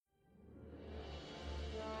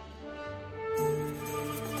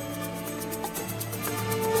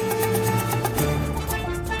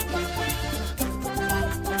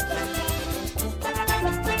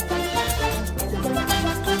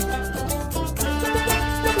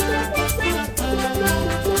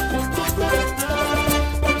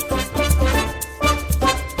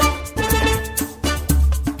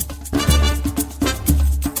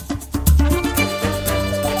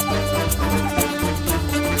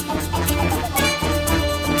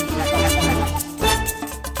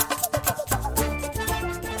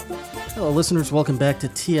Listeners, welcome back to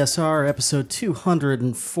TSR episode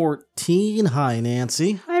 214. Hi,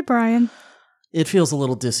 Nancy. Hi, Brian. It feels a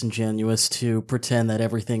little disingenuous to pretend that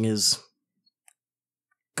everything is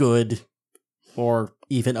good or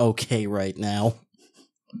even okay right now.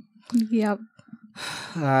 Yep.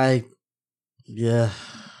 Yeah.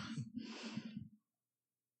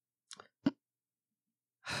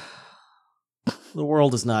 The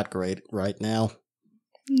world is not great right now.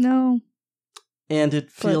 No. And it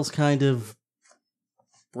feels kind of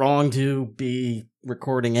wrong to be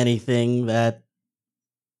recording anything that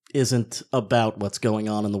isn't about what's going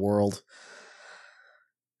on in the world.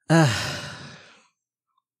 I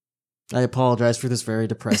apologize for this very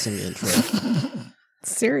depressing intro.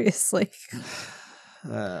 Seriously.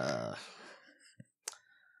 Well,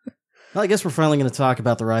 I guess we're finally going to talk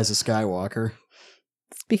about The Rise of Skywalker.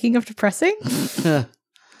 Speaking of depressing,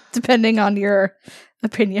 depending on your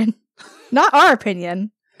opinion. Not our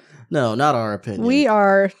opinion. No, not our opinion. We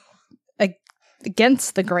are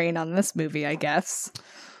against the grain on this movie, I guess.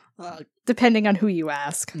 Depending on who you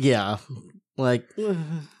ask. Yeah. Like,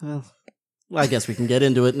 well, I guess we can get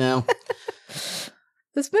into it now.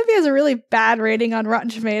 This movie has a really bad rating on Rotten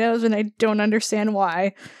Tomatoes, and I don't understand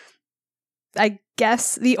why. I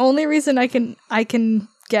guess the only reason I can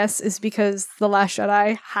guess is because The Last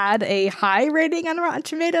Jedi had a high rating on Rotten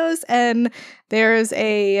Tomatoes, and there's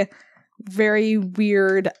a very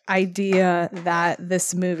weird idea that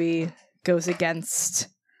this movie goes against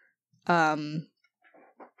The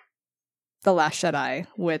Last Jedi,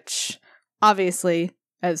 which obviously,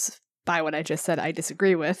 as by what I just said, I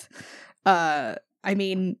disagree with. I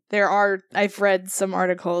mean, I've read some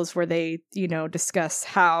articles where they, discuss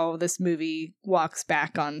how this movie walks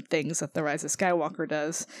back on things that The Rise of Skywalker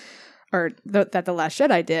does, or that The Last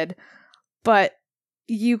Jedi did. But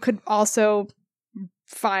you could also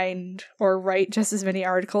find or write just as many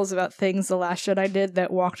articles about things The Last Jedi did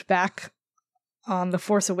that walked back on The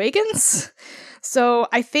Force Awakens. So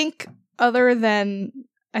I think rather than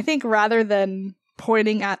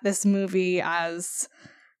pointing at this movie as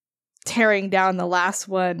tearing down the last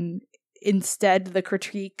one, instead the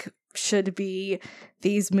critique should be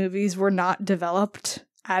these movies were not developed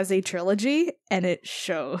as a trilogy, and it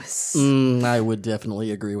shows. I would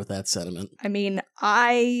definitely agree with that sentiment. I mean,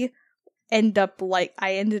 I ended up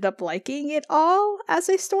liking it all as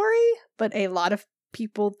a story, but a lot of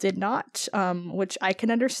people did not, which I can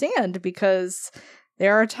understand, because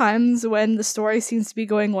there are times when the story seems to be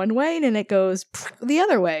going one way and it goes the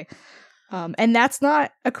other way. And that's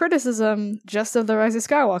not a criticism just of The Rise of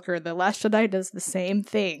Skywalker. The Last Jedi does the same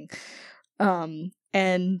thing. And,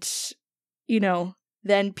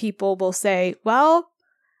 then people will say, well,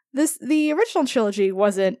 the original trilogy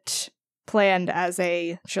wasn't planned as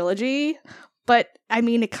a trilogy. But, I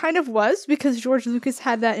mean, it kind of was, because George Lucas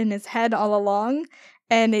had that in his head all along.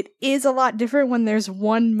 And it is a lot different when there's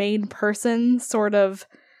one main person sort of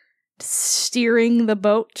steering the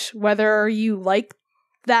boat, whether you like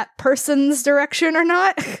that person's direction or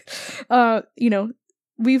not.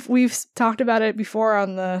 We've talked about it before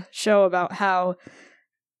on the show about how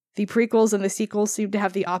the prequels and the sequels seem to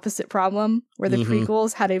have the opposite problem, where the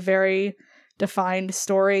prequels had a very defined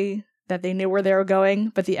story that they knew where they were going,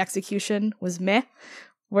 but the execution was meh,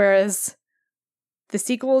 whereas the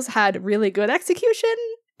sequels had really good execution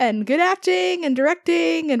and good acting and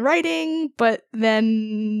directing and writing, but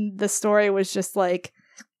then the story was just like,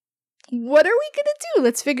 what are we gonna do?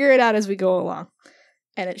 Let's figure it out as we go along.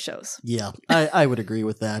 And it shows. Yeah, I would agree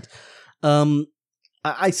with that.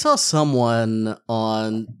 I saw someone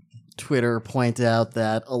on Twitter point out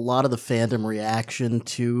that a lot of the fandom reaction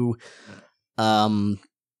to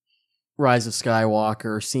Rise of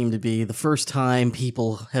Skywalker seemed to be the first time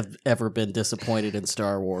people have ever been disappointed in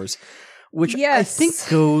Star Wars, which I think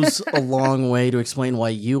goes a long way to explain why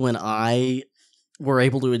you and I were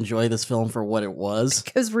able to enjoy this film for what it was.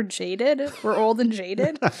 Because we're jaded. We're old and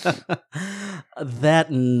jaded. That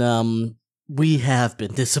and we have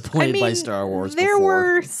been disappointed by Star Wars there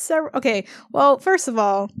before. Were several... Okay, well, first of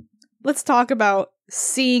all, let's talk about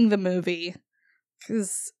seeing the movie.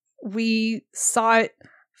 Because we saw it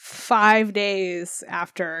 5 days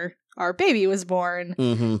after our baby was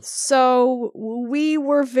born. So we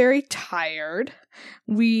were very tired.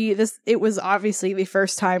 It was obviously the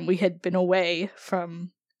first time we had been away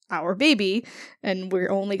from our baby, and we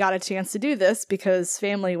only got a chance to do this because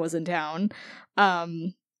family was in town.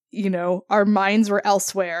 Our minds were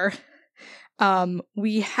elsewhere.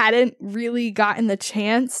 We hadn't really gotten the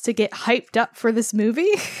chance to get hyped up for this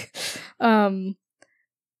movie.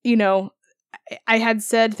 I had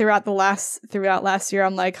said throughout last year,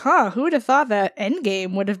 I'm like, who would have thought that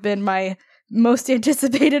Endgame would have been my most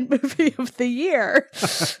anticipated movie of the year.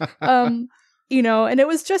 You know, and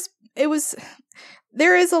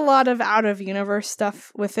there is a lot of out of universe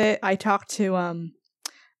stuff with it. I talked to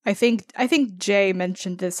I think Jay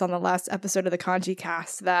mentioned this on the last episode of the Kanji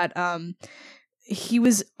Cast, that he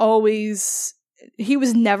was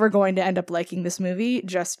never going to end up liking this movie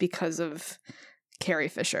just because of Carrie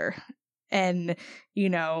Fisher. And, you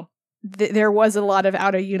know, there was a lot of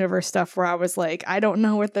out of universe stuff where I was like, I don't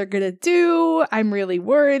know what they're going to do. I'm really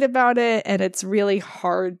worried about it. And it's really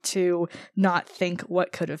hard to not think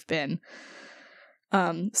what could have been.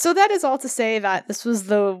 So that is all to say that this was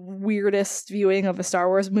the weirdest viewing of a Star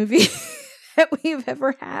Wars movie that we've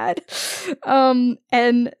ever had.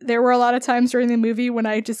 And there were a lot of times during the movie when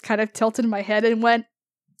I just kind of tilted my head and went,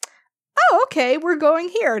 oh, okay, we're going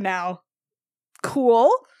here now. Cool.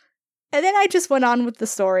 And then I just went on with the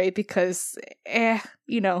story because,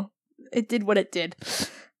 you know, it did what it did.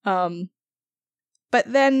 But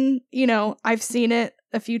then, you know, I've seen it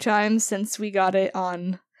a few times since we got it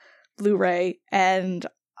on Blu-ray, and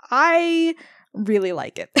I really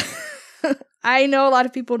like it. I know a lot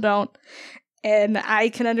of people don't, and I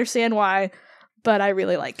can understand why, but I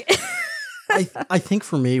really like it. I think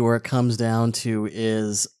for me, where it comes down to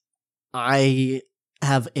is I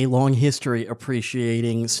have a long history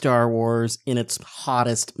appreciating Star Wars in its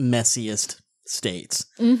hottest, messiest states.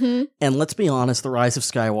 Mm-hmm. And let's be honest, The Rise of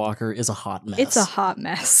Skywalker is a hot mess. It's a hot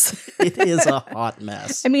mess. It is a hot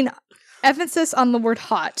mess. I mean, emphasis on the word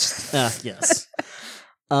hot. Yes.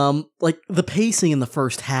 Like, the pacing in the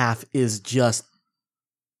first half is just...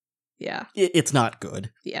 Yeah. It's not good.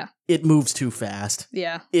 Yeah. It moves too fast.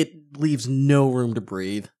 Yeah. It leaves no room to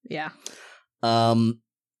breathe. Yeah.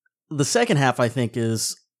 The second half, I think,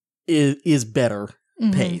 is better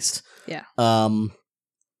paced. Yeah.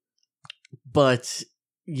 But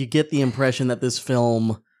you get the impression that this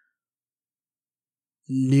film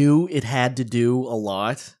knew it had to do a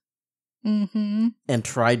lot and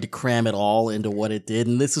tried to cram it all into what it did.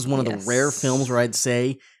 And this is one of the rare films where I'd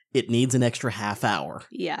say it needs an extra half hour.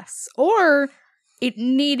 Yes. Or it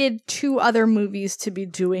needed 2 other movies to be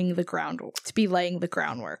laying the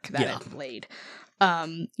groundwork that it laid.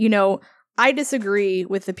 You know, I disagree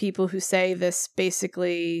with the people who say this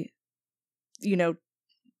basically, you know,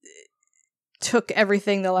 took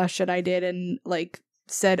everything The Last Jedi did and, like,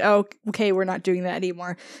 said, oh, okay, we're not doing that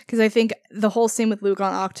anymore. Because I think the whole scene with Luke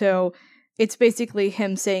on Octo, it's basically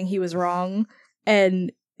him saying he was wrong.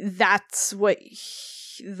 And that's what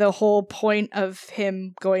the whole point of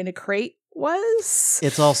him going to Crate was.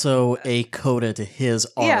 It's also a coda to his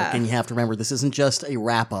arc. Yeah. And you have to remember, this isn't just a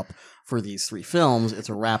wrap-up for these 3 films. It's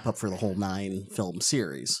a wrap-up for the whole 9-film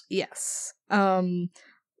series. Yes.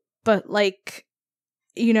 But, like,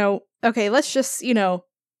 you know, okay, let's just, you know,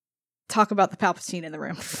 talk about the Palpatine in the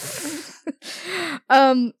room.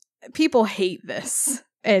 People hate this.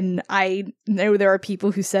 And I know there are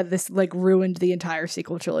people who said this, like, ruined the entire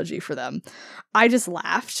sequel trilogy for them. I just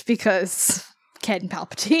laughed because Ken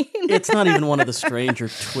Palpatine. It's not even one of the stranger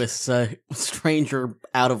twists, stranger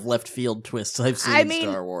out-of-left-field twists I've seen in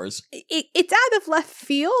Star Wars. It's out of left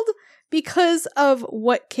field because of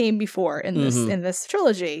what came before in this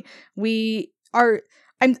trilogy. You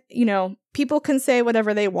know, people can say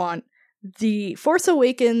whatever they want. The Force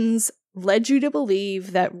Awakens led you to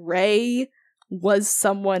believe that Rey was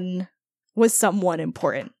someone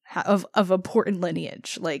important of important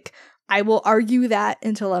lineage. Like, I will argue that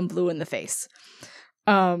until I'm blue in the face.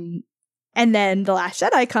 And then The Last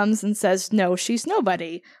Jedi comes and says, no, she's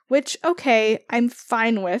nobody, which, okay, I'm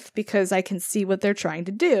fine with because I can see what they're trying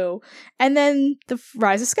to do. And then The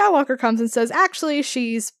Rise of Skywalker comes and says, actually,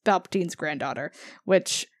 she's Palpatine's granddaughter,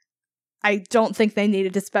 which I don't think they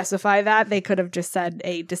needed to specify that. They could have just said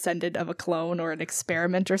a descendant of a clone or an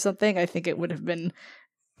experiment or something. I think it would have been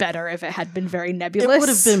better if it had been very nebulous. It would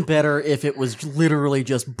have been better if it was literally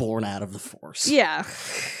just born out of the Force. Yeah.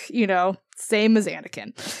 You know, same as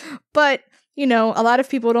Anakin. But, you know, a lot of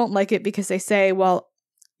people don't like it because they say, well,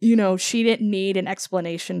 you know, she didn't need an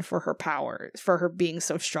explanation for her power, for her being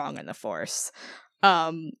so strong in the Force.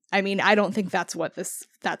 I mean, I don't think that's what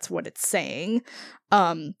it's saying.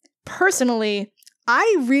 Personally,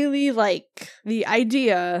 I really like the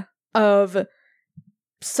idea of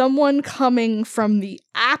someone coming from the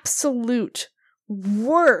absolute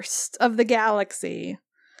worst of the galaxy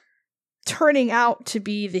turning out to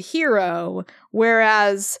be the hero,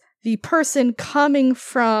 whereas the person coming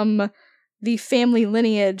from the family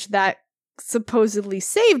lineage that supposedly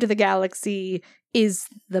saved the galaxy is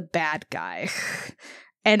the bad guy.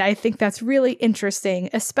 And I think that's really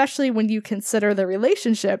interesting, especially when you consider the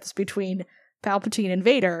relationships between Palpatine and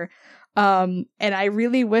Vader. And I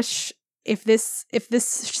really wish if this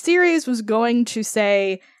series was going to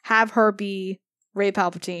say have her be Rey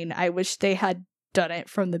Palpatine, I wish they had done it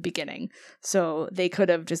from the beginning. So they could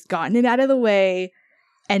have just gotten it out of the way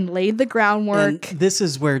and laid the groundwork. And this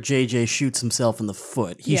is where JJ shoots himself in the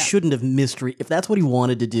foot. He Yeah. shouldn't have if that's what he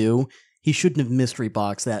wanted to do, he shouldn't have mystery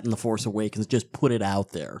boxed that in The Force Awakens, just put it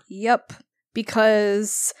out there. Yep.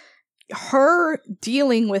 Because her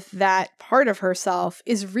dealing with that part of herself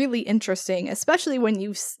is really interesting, especially when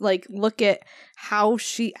you like look at how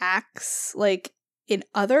she acts like in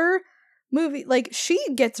other movies. Like she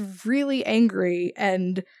gets really angry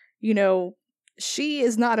and, you know, she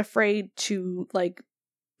is not afraid to like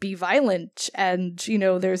be violent. And, you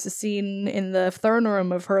know, there's a scene in the throne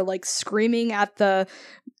room of her like screaming at the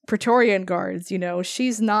Praetorian guards. You know,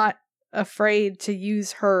 she's not afraid to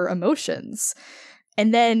use her emotions.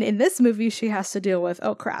 And then in this movie, she has to deal with,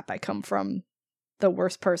 oh crap, I come from the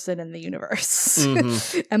worst person in the universe.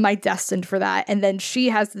 Mhm. Am I destined for that? And then she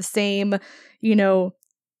has the same, you know,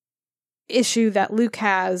 issue that Luke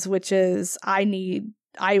has, which is I need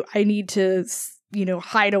to, you know,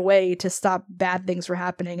 hide away to stop bad things from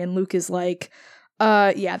happening. And Luke is like,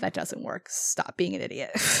 yeah, that doesn't work. Stop being an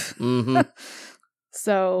idiot. Mhm.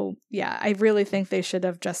 So, yeah, I really think they should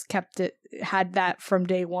have just had that from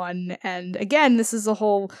day one. And again, this is a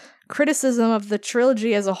whole criticism of the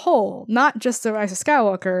trilogy as a whole, not just The Rise of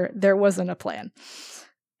Skywalker. There wasn't a plan.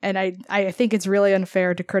 And I think it's really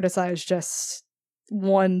unfair to criticize just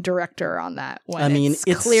one director on that when I mean,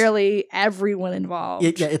 it's clearly everyone involved.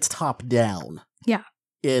 It's top down. Yeah.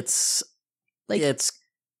 It's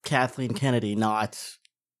Kathleen Kennedy not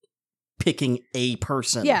picking a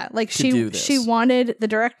person. Yeah, like do this. she wanted the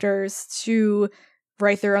directors to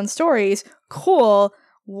write their own stories. Cool.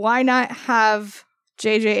 Why not have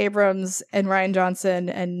J.J. Abrams and Rian Johnson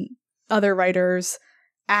and other writers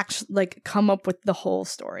actually like come up with the whole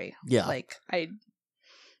story? Yeah. Like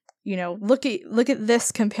you know, look at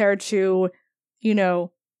this compared to, you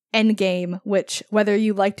know, Endgame, which whether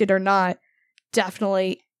you liked it or not,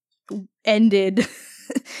 definitely ended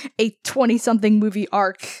a 20-something movie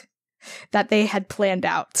arc that they had planned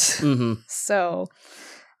out. Mm-hmm.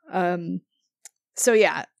 So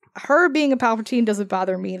yeah, her being a Palpatine doesn't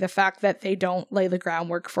bother me. The fact that they don't lay the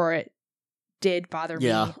groundwork for it did bother me.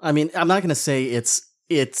 Yeah, I mean, I'm not going to say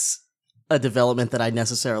it's a development that I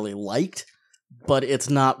necessarily liked, but it's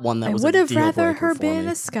not one that I was would a have deal rather breaker her for been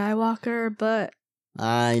me. a Skywalker, but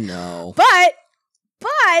I know.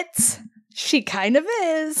 But she kind of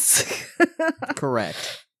is.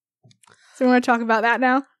 Correct. So we want to talk about that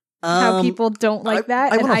now? How people don't like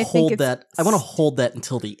that? I and want to hold think that. I want to hold that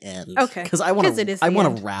until the end. Okay. Because I want 'Cause it is to. I the want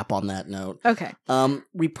end. to wrap on that note. Okay.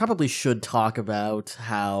 We probably should talk about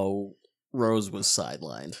how Rose was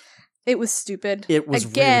sidelined. It was stupid. It was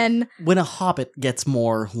again. When a Hobbit gets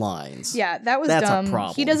more lines. Yeah, that was That's dumb. a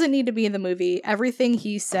problem. He doesn't need to be in the movie. Everything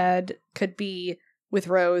he said could be with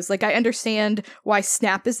Rose. Like, I understand why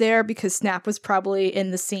Snap is there, because Snap was probably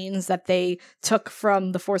in the scenes that they took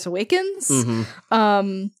from The Force Awakens.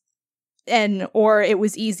 Mm-hmm. Or it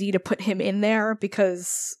was easy to put him in there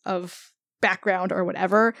because of background or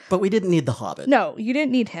whatever. But we didn't need the Hobbit. No, you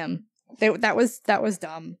didn't need him. That was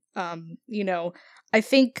dumb. You know, I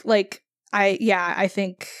think I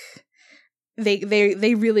think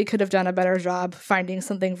they really could have done a better job finding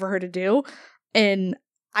something for her to do. And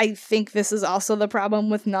I think this is also the problem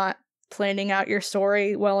with not planning out your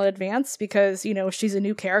story well in advance, because, you know, she's a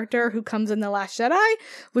new character who comes in The Last Jedi,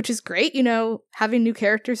 which is great. You know, having new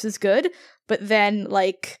characters is good, but then,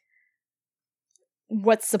 like,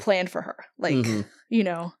 what's the plan for her? Like, Mhm. you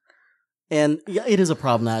know. And yeah, it is a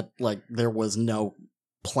problem that, like, there was no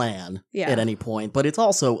plan at any point, but it's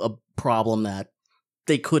also a problem that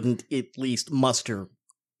they couldn't at least muster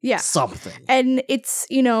something. And it's,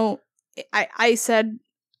 you know, I said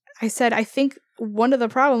I think one of the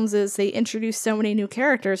problems is they introduce so many new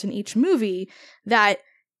characters in each movie that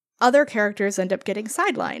other characters end up getting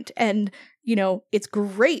sidelined. And, you know, it's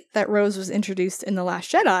great that Rose was introduced in The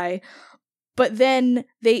Last Jedi, but then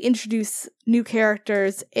they introduce new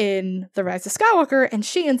characters in The Rise of Skywalker, and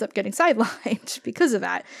she ends up getting sidelined because of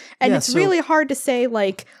that. And it's really hard to say,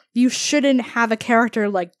 like, you shouldn't have a character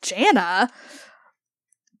like Janna,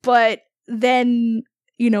 but then,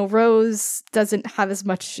 you know, Rose doesn't have as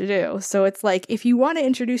much to do. So it's like, if you want to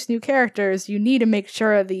introduce new characters, you need to make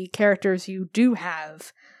sure the characters you do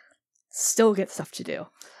have still get stuff to do.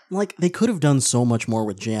 Like, they could have done so much more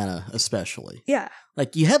with Janna, especially. Yeah.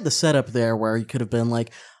 Like, you had the setup there where you could have been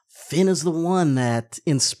like, Finn is the one that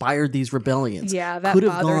inspired these rebellions. Yeah, that could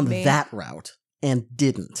have bothered gone me. that route and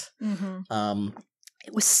didn't. Mm-hmm. Um,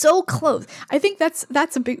 It was so close. I think that's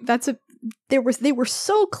they were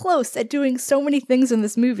so close at doing so many things in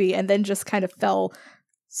this movie, and then just kind of fell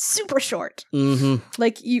super short. Mm-hmm.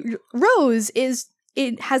 Like Rose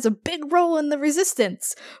has a big role in the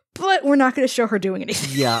Resistance, but we're not going to show her doing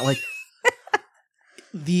anything. Yeah, like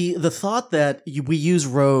the thought that we use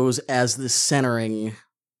Rose as the centering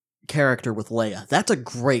character with Leia, that's a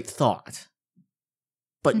great thought.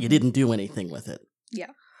 But you didn't do anything with it.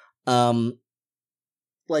 Yeah.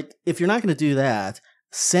 Like, if you're not going to do that,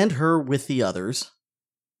 send her with the others,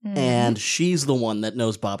 and she's the one that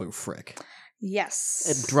knows Babu Frick. Yes.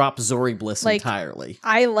 And drop Zori Bliss entirely.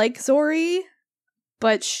 I like Zori,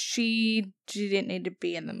 but she didn't need to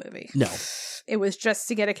be in the movie. No. It was just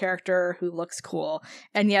to get a character who looks cool.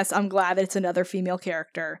 And yes, I'm glad that it's another female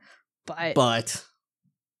character, but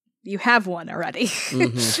you have one already.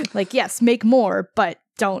 Mm-hmm. Like, yes, make more, but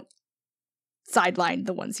don't sideline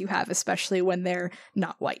the ones you have, especially when they're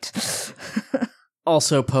not white.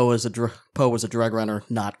 Also, Poe was a drug runner,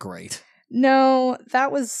 not great. No,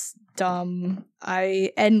 that was dumb.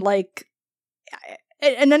 And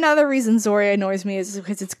another reason Zori annoys me is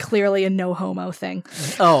because it's clearly a no homo thing.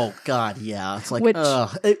 Oh God, yeah. It's like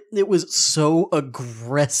it was so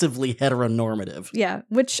aggressively heteronormative. Yeah,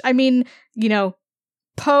 which I mean,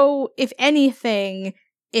 Poe, if anything,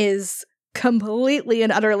 is completely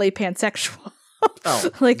and utterly pansexual. Oh,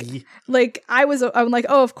 I'm like,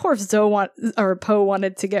 oh, of course Poe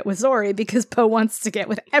wanted to get with Zori because Poe wants to get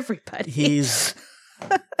with everybody. He's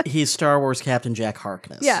Star Wars Captain Jack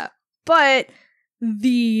Harkness. Yeah, but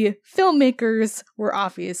the filmmakers were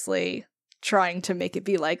obviously trying to make it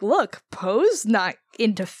be like, look, Poe's not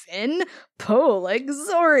into Finn. Poe likes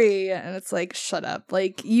Zori. And it's like, shut up.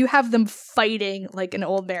 Like, you have them fighting like an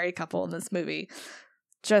old married couple in this movie.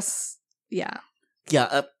 Just, yeah.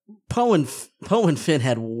 Yeah, Poe and Finn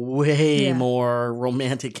had way more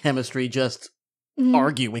romantic chemistry just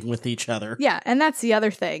arguing with each other. Yeah, and that's the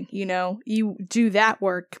other thing, you do that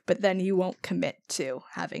work, but then you won't commit to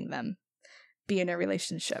having them be in a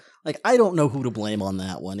relationship. Like, I don't know who to blame on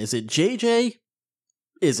that one. Is it JJ?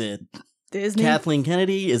 Is it Disney? Kathleen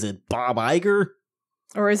Kennedy? Is it Bob Iger?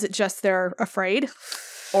 Or is it just they're afraid?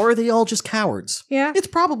 Or are they all just cowards? Yeah. It's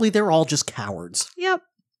probably they're all just cowards. Yep.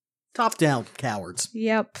 Top down cowards.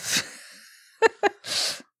 Yep.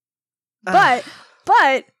 but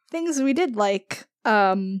things we did like,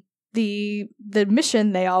 the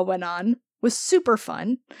mission they all went on was super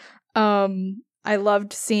fun. I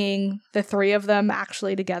loved seeing the three of them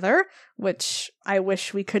actually together, which I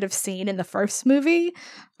wish we could have seen in the first movie.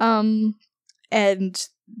 And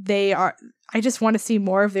I just want to see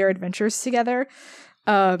more of their adventures together.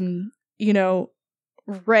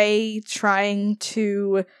 Rey trying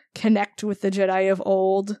to connect with the Jedi of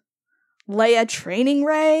old, Leia training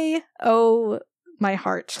Rey. Oh, my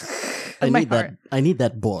heart. I need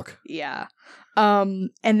that book. Yeah.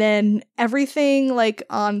 And then everything like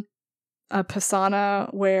on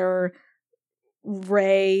Pasana where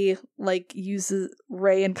Rey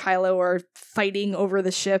and Kylo are fighting over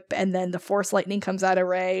the ship, and then the Force lightning comes out of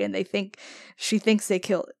Rey, and she thinks she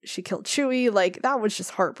killed Chewie. Like, that was just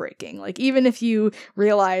heartbreaking. Like, even if you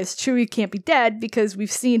realize Chewie can't be dead because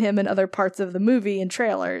we've seen him in other parts of the movie and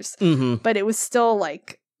trailers, but it was still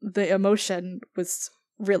like the emotion was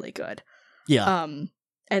really good. Yeah.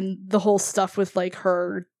 And the whole stuff with like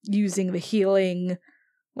her using the healing,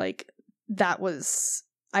 like that was.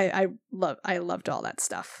 I loved all that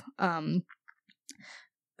stuff.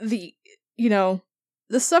 The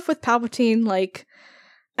stuff with Palpatine, like,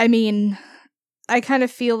 I mean, I kind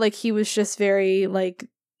of feel like he was just very like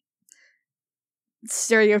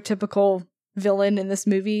stereotypical villain in this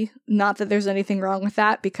movie. Not that there's anything wrong with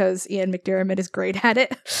that, because Ian McDiarmid is great at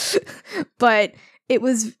it. But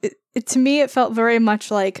to me, it felt very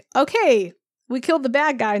much like, okay, we killed the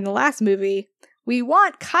bad guy in the last movie. We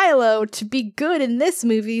want Kylo to be good in this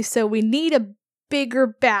movie, so we need a bigger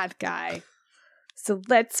bad guy. So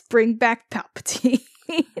let's bring back Palpatine.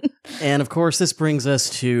 And of course, this brings us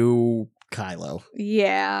to Kylo.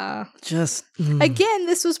 Yeah. Just... Again,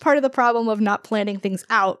 this was part of the problem of not planning things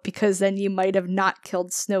out, because then you might have not killed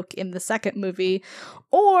Snoke in the second movie,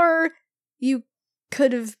 or you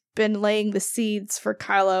could have been laying the seeds for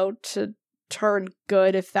Kylo to turn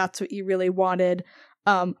good if that's what you really wanted.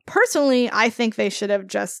 Personally, I think they should have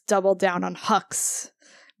just doubled down on Hux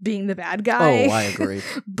being the bad guy. Oh, I agree.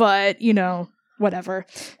 But, whatever.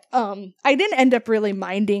 I didn't end up really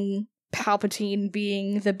minding Palpatine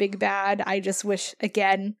being the big bad. I just wish,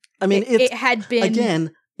 again, it had been...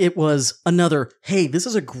 Again, it was another, hey, this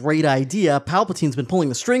is a great idea. Palpatine's been pulling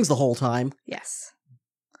the strings the whole time. Yes.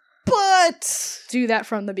 But... do that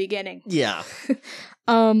from the beginning. Yeah.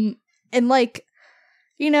 And like...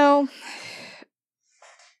 you know,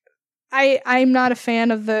 I'm not a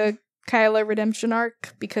fan of the Kylo redemption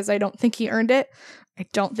arc because I don't think he earned it. I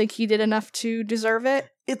don't think he did enough to deserve it.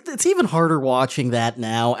 It's even harder watching that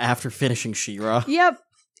now after finishing She-Ra. Yep,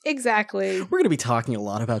 exactly. We're going to be talking a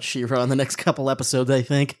lot about She-Ra in the next couple episodes, I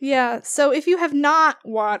think. Yeah, so if you have not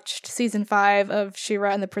watched season 5 of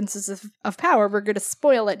She-Ra and the Princess of Power, we're going to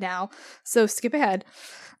spoil it now, so skip ahead.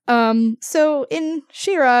 So in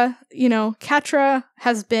She-Ra, Catra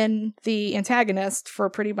has been the antagonist for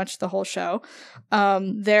pretty much the whole show.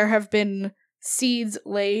 There have been seeds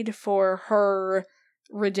laid for her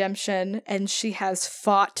redemption, and she has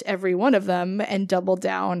fought every one of them and doubled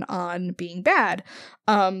down on being bad.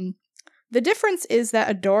 The difference is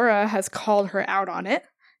that Adora has called her out on it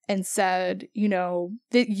and said,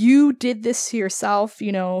 that you did this to yourself,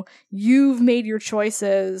 you've made your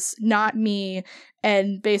choices, not me,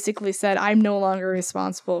 and basically said, I'm no longer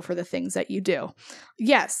responsible for the things that you do.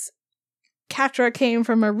 Yes, Catra came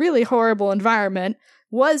from a really horrible environment,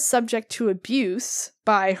 was subject to abuse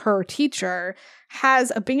by her teacher,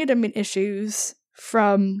 has abandonment issues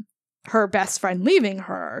from her best friend leaving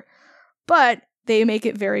her, but they make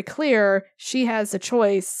it very clear she has a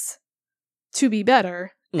choice to be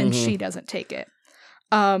better, and she doesn't take it.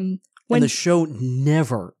 And the show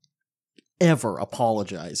never, ever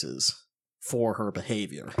apologizes for her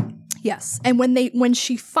behavior. Yes, and when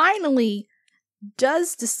she finally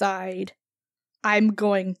does decide, I'm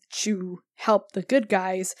going to help the good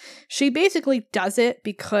guys, she basically does it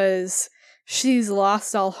because she's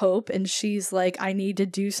lost all hope, and she's like, I need to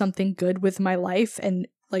do something good with my life, and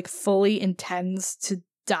like fully intends to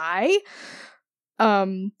die.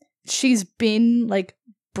 She's been like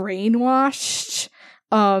brainwashed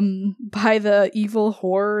by the evil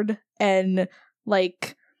horde, and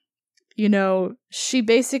like, she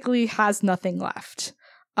basically has nothing left.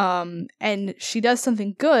 And she does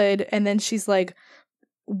something good, and then she's like,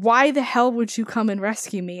 why the hell would you come and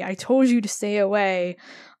rescue me? I told you to stay away.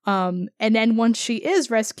 And then once she is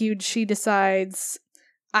rescued, she decides,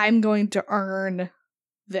 I'm going to earn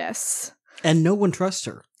this. And no one trusts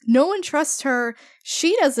her. No one trusts her.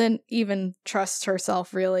 She doesn't even trust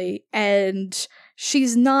herself, really. And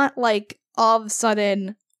she's not like all of a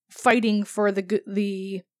sudden fighting for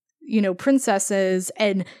the princesses,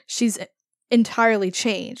 and she's entirely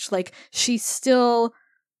changed. Like, she's still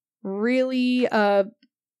really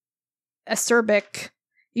acerbic.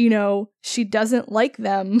 She doesn't like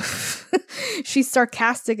them. She's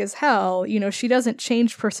sarcastic as hell. She doesn't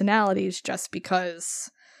change personalities just because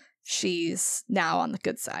she's now on the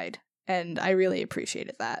good side, and I really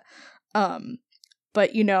appreciated that.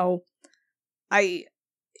 But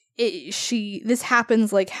this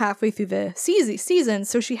happens like halfway through the season,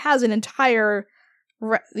 so she has an entire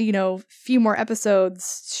few more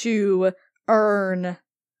episodes to earn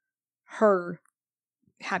her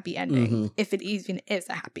happy ending, if it even is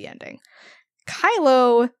a happy ending.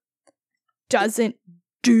 Kylo doesn't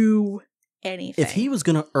do anything. If he was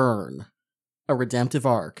going to earn a redemptive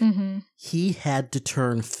arc, he had to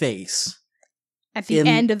turn face at the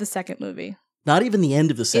end of the second movie. Not even the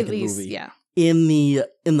end of the second movie. Yeah. In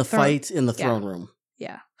the fight in the throne room.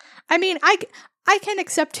 Yeah. I mean, I can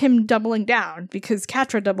accept him doubling down because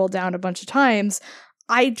Catra doubled down a bunch of times.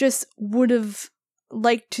 I just would have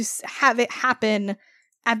liked to have it happen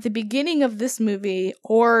at the beginning of this movie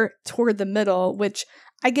or toward the middle, which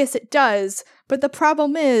I guess it does. But the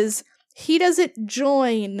problem is he doesn't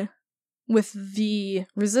join with the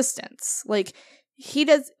resistance. Like, he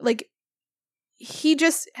just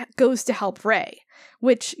goes to help Rey,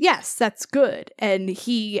 which, yes, that's good. And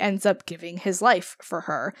he ends up giving his life for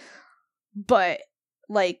her. But,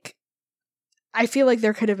 like, I feel like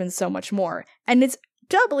there could have been so much more. And it's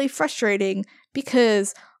doubly frustrating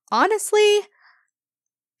because, honestly,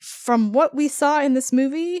 from what we saw in this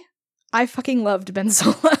movie, I fucking loved Ben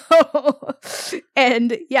Solo.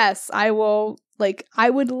 And yes, I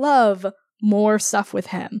would love more stuff with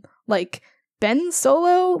him. Like, Ben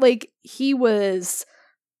Solo, like, he was,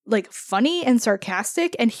 like, funny and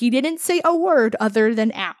sarcastic, and he didn't say a word other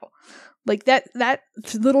than ow. Like, that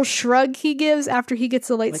little shrug he gives after he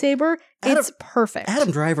gets a lightsaber, it's perfect.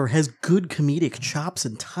 Adam Driver has good comedic chops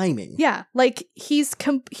and timing. Yeah, like, his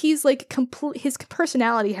personality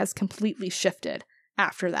has completely shifted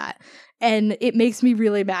after that. And it makes me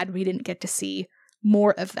really mad we didn't get to see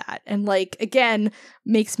more of that. And, like, again,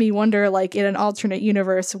 makes me wonder, like, in an alternate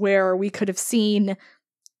universe where we could have seen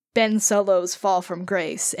Ben Solo's fall from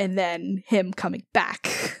grace and then him coming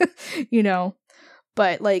back,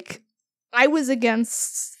 But, like, I was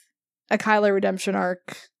against a Kylo redemption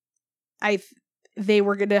arc. They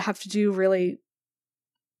were going to have to do really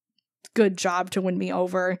good job to win me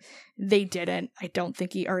over. They didn't. I don't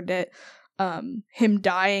think he earned it. Him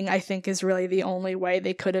dying, I think, is really the only way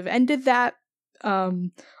they could have ended that.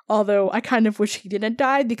 Although I kind of wish he didn't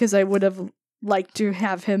die, because I would have liked to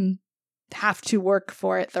have him have to work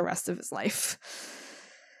for it the rest of his life.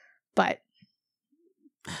 But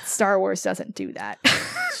Star Wars doesn't do that.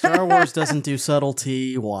 Star Wars doesn't do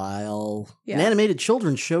subtlety, while an animated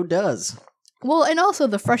children's show does. Well, and also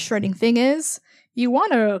the frustrating thing is, you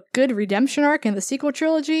want a good redemption arc in the sequel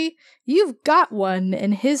trilogy, you've got one,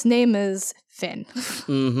 and his name is Finn.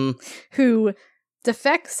 Mm-hmm. Who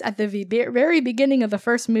defects at the very beginning of the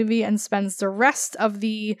first movie and spends the rest of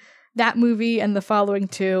that movie and the following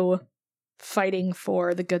two fighting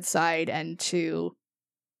for the good side and to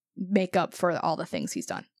make up for all the things he's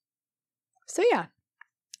done. So yeah,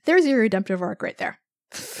 there's your redemptive arc right there.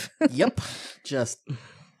 Yep. Just...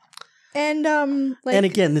 And and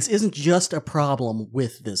again, this isn't just a problem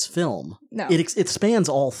with this film. No. It spans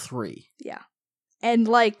all three. Yeah. And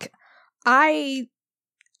like, I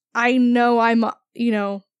know I'm, a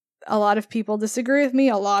lot of people disagree with me.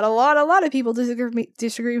 A lot of people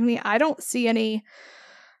disagree with me. I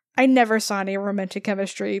never saw any romantic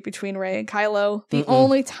chemistry between Rey and Kylo. The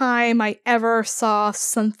only time I ever saw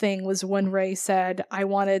something was when Rey said, "I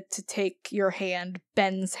wanted to take your hand,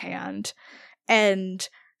 Ben's hand." And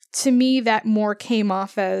to me, that more came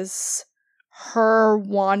off as her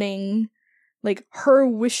wanting, like, her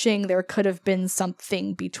wishing there could have been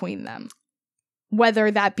something between them.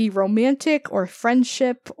 Whether that be romantic or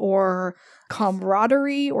friendship or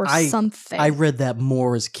camaraderie or something. I read that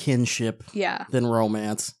more as kinship than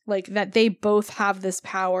romance. Like, that they both have this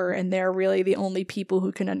power and they're really the only people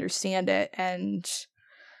who can understand it. And,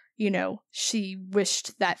 she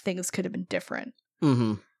wished that things could have been different.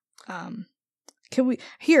 Mm-hmm. But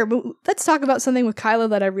let's talk about something with Kylo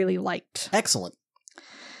that I really liked. Excellent.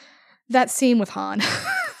 That scene with Han.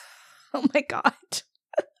 Oh my god.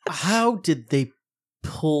 How did they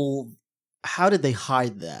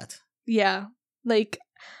hide that? Yeah. Like,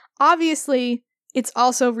 obviously, it's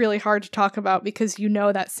also really hard to talk about because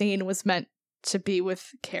that scene was meant to be with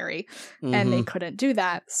Carrie, and they couldn't do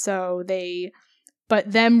that.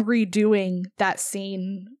 But them redoing that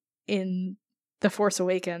scene in The Force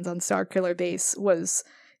Awakens on Starkiller Base was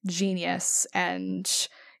genius, and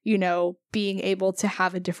being able to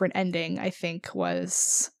have a different ending, I think,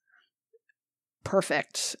 was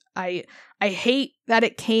perfect. I hate that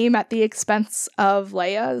it came at the expense of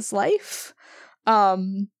Leia's life.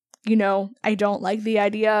 I don't like the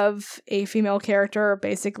idea of a female character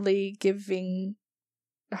basically giving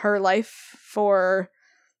her life for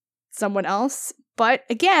someone else. But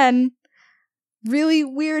again, really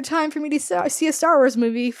weird time for me to see a Star Wars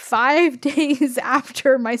movie 5 days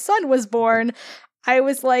after my son was born. I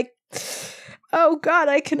was like, oh god,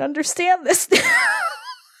 I can understand this now.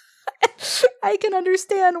 I can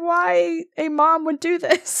understand why a mom would do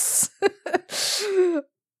this.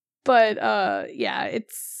 But,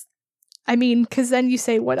 because then you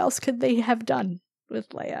say, what else could they have done with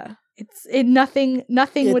Leia? Nothing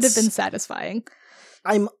would have been satisfying.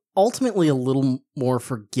 I'm ultimately a little more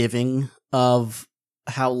forgiving of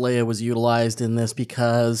how Leia was utilized in this,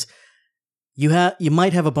 because you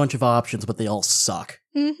might have a bunch of options, but they all suck.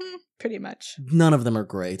 Mm-hmm. Pretty much. None of them are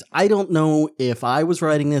great. I don't know if I was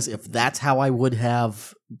writing this, if that's how I would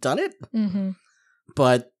have done it. Mm-hmm.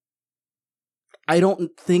 But I don't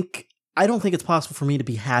think it's possible for me to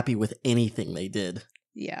be happy with anything they did.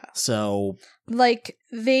 Yeah. So, like,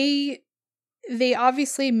 they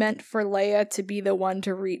obviously meant for Leia to be the one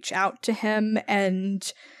to reach out to him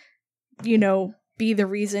and, be the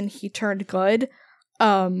reason he turned good.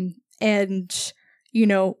 Which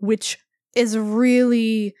is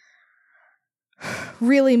really,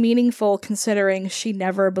 really meaningful considering she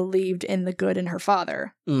never believed in the good in her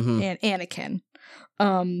father and Anakin.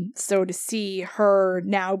 So to see her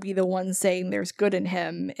now be the one saying there's good in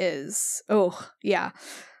him is, I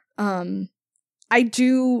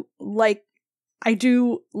do like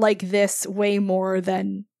this way more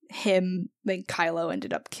than Kylo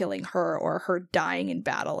ended up killing her or her dying in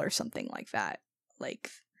battle or something like that. Like,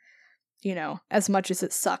 as much as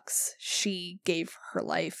it sucks, she gave her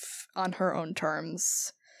life on her own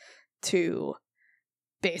terms to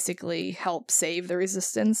basically help save the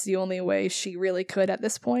Resistance the only way she really could at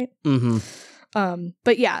this point.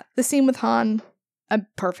 But yeah, the scene with Han,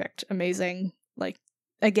 perfect, amazing. Like,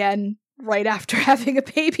 again, right after having a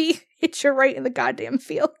baby, hits you right in the goddamn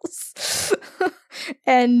feels.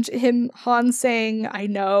 And Han saying, "I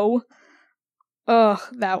know." Oh,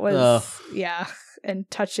 that was, yeah. And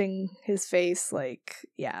touching his face, like,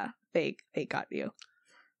 yeah, they got you.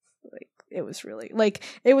 Like, it was really, like,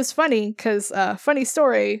 it was funny because, funny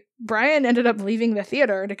story, Brian ended up leaving the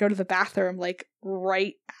theater to go to the bathroom, like,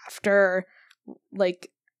 right after, like,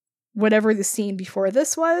 whatever the scene before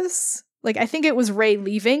this was. Like, I think it was Ray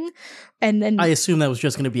leaving, and then I assume that was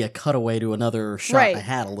just going to be a cutaway to another shot Right. I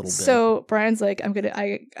had a little bit. So Brian's like,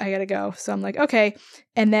 I gotta go. So I'm like, okay.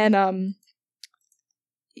 And then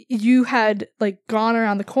you had like gone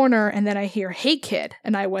around the corner, and then I hear, "Hey kid,"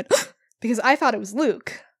 and I went because I thought it was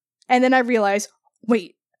Luke, and then I realized,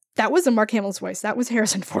 wait, that wasn't Mark Hamill's voice. That was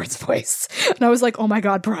Harrison Ford's voice. And I was like, oh my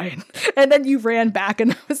God, Brian. And then you ran back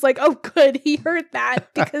and I was like, oh good, he heard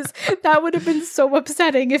that, because that would have been so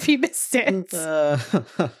upsetting if he missed it.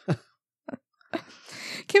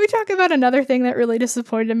 Can we talk about another thing that really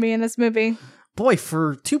disappointed me in this movie? Boy,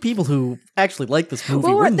 for two people who actually like this movie,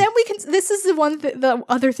 Well, we're- then we can. This is the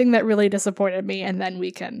other thing that really disappointed me, and then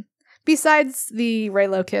we can. Besides the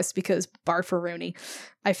Raylo kiss, because bar for Rooney,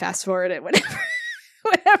 I fast forward it whenever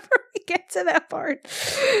we get to that part.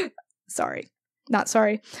 Sorry, not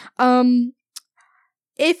sorry.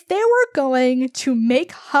 If they were going to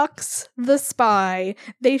make Hux the spy,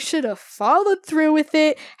 they should have followed through with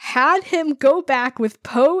it, had him go back with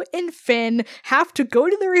Poe and Finn, have to go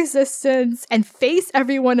to the Resistance and face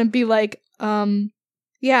everyone and be like,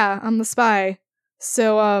 yeah, I'm the spy.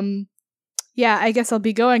 So, yeah, I guess I'll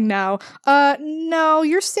be going now. No,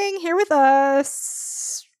 you're staying here with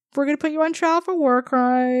us. We're gonna put you on trial for war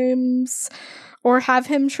crimes. Or have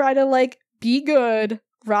him try to, like, be good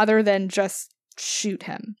rather than just shoot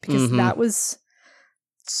him, because that was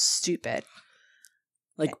stupid.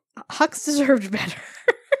 Like, Hux deserved better.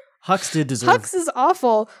 Hux did deserve. Hux is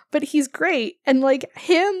awful, but he's great. And like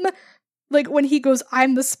him, like when he goes,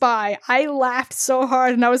 "I'm the spy," I laughed so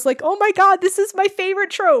hard and I was like, oh my God, this is my favorite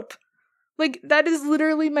trope. Like, that is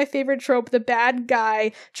literally my favorite trope. The bad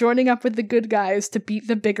guy joining up with the good guys to beat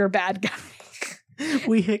the bigger bad guy.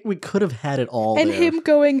 We could have had it all. And there. him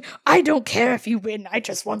going, "I don't care if you win, I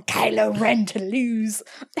just want Kylo Ren to lose."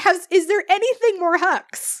 Is there anything more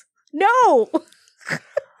Hux? No!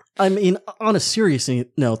 I mean, on a serious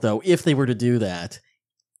note, though, if they were to do that,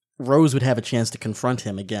 Rose would have a chance to confront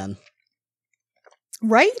him again.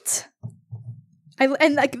 Right?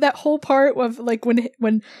 And like that whole part of like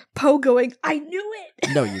when Poe going, "I knew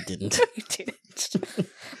it." No, you didn't. You didn't.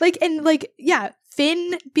 Yeah,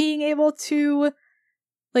 Finn being able to,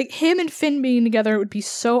 like, him and Finn being together would be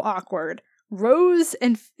so awkward. Rose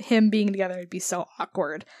and him being together would be so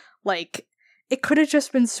awkward. Like, it could have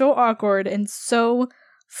just been so awkward and so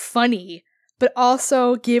funny, but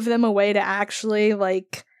also give them a way to actually,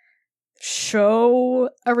 like, show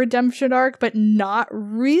a redemption arc, but not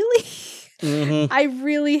really. Mm-hmm. I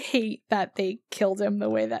really hate that they killed him the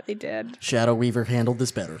way that they did. Shadow Weaver handled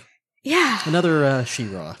this better. Yeah. Another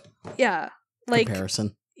She-Ra Yeah. Like,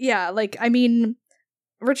 comparison. yeah, like, I mean,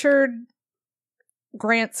 Richard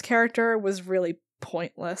Grant's character was really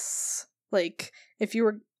pointless. Like, if you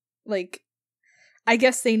were, like, I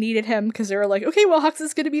guess they needed him because they were like, okay, well, Hux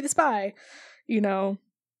is going to be the spy, you know?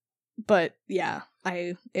 But, yeah,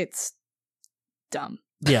 it's dumb.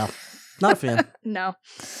 Yeah, not a fan. No.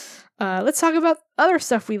 Let's talk about other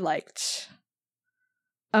stuff we liked.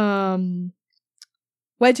 Wedge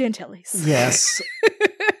Antilles. Yes.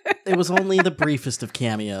 It was only the briefest of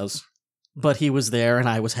cameos, but he was there and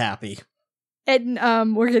I was happy. And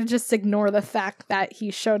we're going to just ignore the fact that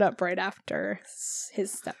he showed up right after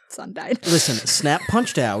his stepson died. Listen, Snap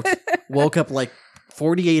punched out, woke up like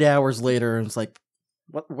 48 hours later, and was like,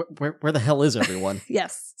 where the hell is everyone?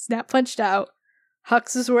 Yes, Snap punched out.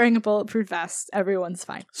 Hux is wearing a bulletproof vest. Everyone's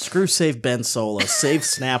fine. Screw save Ben Solo. Save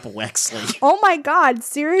Snap Wexley. Oh my God,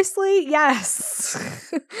 seriously? Yes.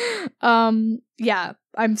 Yeah,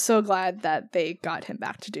 I'm so glad that they got him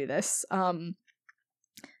back to do this. You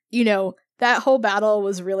know, that whole battle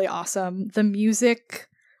was really awesome. The music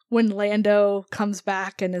when Lando comes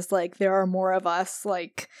back and is like, "There are more of us,"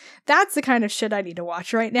 like, that's the kind of shit I need to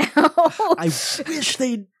watch right now. I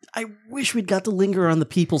wish we'd got to linger on the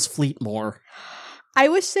People's Fleet more. I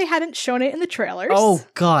wish they hadn't shown it in the trailers. Oh,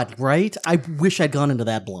 God, right? I wish I'd gone into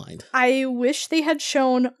that blind. I wish they had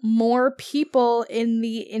shown more people in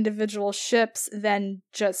the individual ships than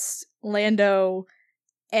just Lando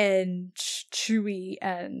and Chewie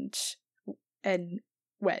and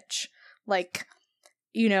Wedge. Like,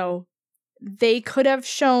 you know, they could have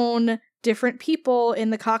shown different people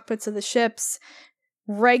in the cockpits of the ships.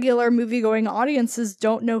 Regular movie-going audiences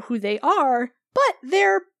don't know who they are, but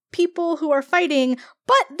they're people who are fighting,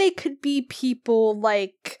 but they could be people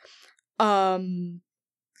like Kaz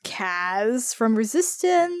from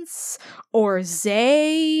Resistance or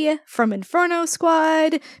Zay from Inferno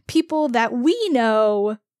Squad, people that we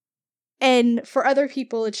know And for other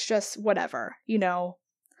people, it's just whatever, you know.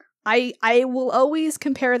 I will always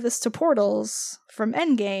compare this to Portals from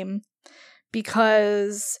Endgame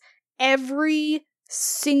because every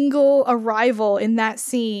single arrival in that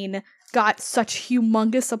scene got such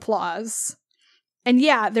humongous applause. And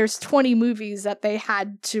yeah, there's 20 movies that they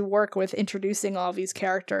had to work with introducing all these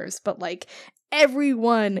characters, but like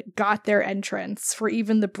everyone got their entrance for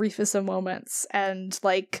even the briefest of moments. And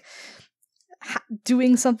like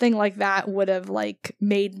doing something like that would have like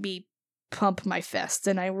made me pump my fist,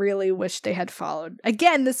 and I really wish they had followed.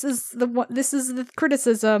 Again, this is the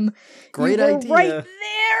criticism. Great you were idea. right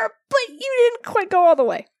there, but you didn't quite go all the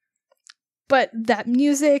way. But that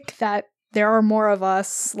music, that There Are More of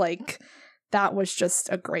Us, like that was just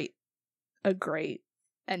a great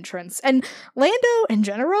entrance. And Lando in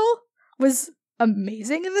general was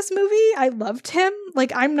amazing in this movie. I loved him.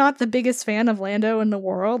 Like, I'm not the biggest fan of Lando in the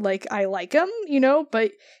world. Like, I like him, you know,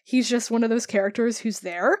 but he's just one of those characters who's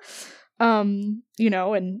there. You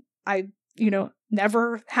know, and I, you know,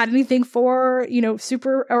 never had anything for, you know,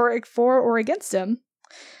 super or for or against him.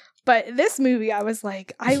 But this movie, I was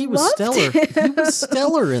like, He was loved stellar. him. He was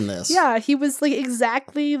stellar in this. Yeah, he was like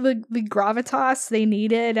exactly the gravitas they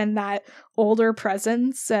needed, and that older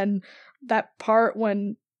presence, and that part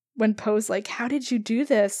when Poe's like, how did you do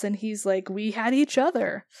this? And he's like, we had each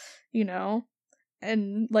other, you know?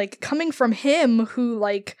 And like coming from him, who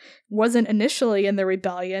like wasn't initially in the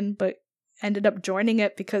rebellion, but ended up joining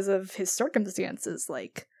it because of his circumstances,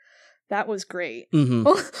 like that was great. Mm-hmm.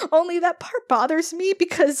 Only that part bothers me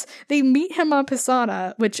because they meet him on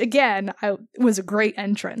Pisana, which again was a great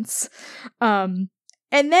entrance. And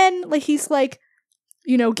then like he's like,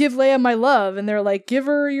 you know, give Leia my love, and they're like, give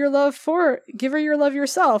her your love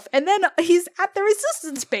yourself. And then he's at the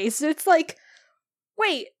resistance base, and it's like,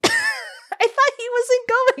 wait, I thought he wasn't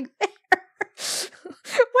going there.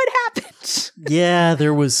 What happened? Yeah,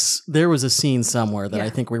 there was a scene somewhere that Yeah. I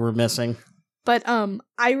think we were missing. But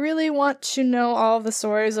I really want to know all the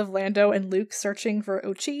stories of Lando and Luke searching for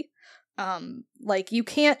Ochi. Like, you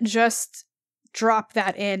can't just drop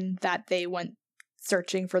that in that they went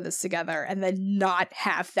searching for this together and then not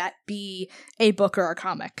have that be a book or a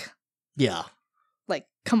comic. Yeah. Like,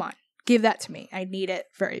 come on, give that to me. I need it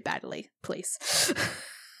very badly, please.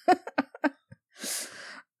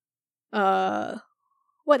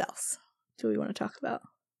 What else do we want to talk about?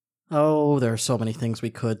 Oh, there are so many things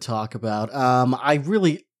we could talk about. I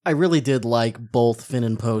really did like both Finn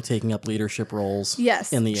and Poe taking up leadership roles.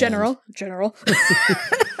 Yes, in the General.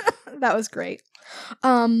 That was great.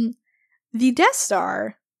 The Death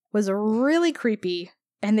Star was really creepy,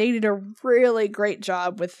 and they did a really great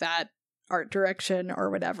job with that art direction or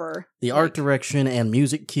whatever. The art direction and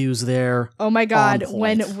music cues there. Oh my god, on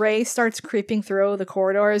when point. Rey starts creeping through the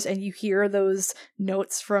corridors and you hear those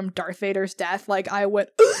notes from Darth Vader's death, like I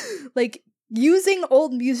went, like using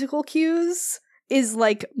old musical cues is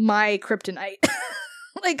like my kryptonite.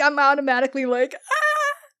 Like I'm automatically like,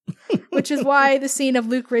 ah! Which is why the scene of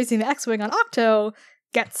Luke raising the X-Wing on Octo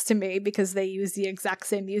gets to me, because they use the exact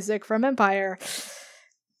same music from Empire.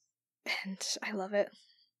 And I love it.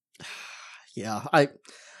 Yeah,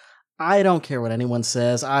 I don't care what anyone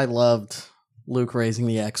says. I loved Luke raising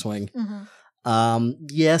the X-Wing. Mm-hmm.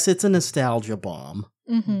 Yes, it's a nostalgia bomb,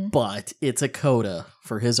 Mm-hmm. but it's a coda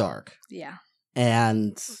for his arc. Yeah.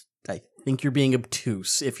 And I think you're being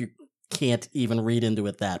obtuse if you can't even read into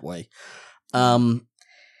it that way. Can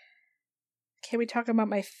we talk about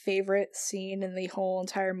my favorite scene in the whole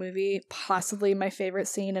entire movie? Possibly my favorite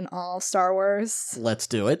scene in all Star Wars. Let's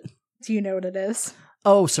do it. Do you know what it is?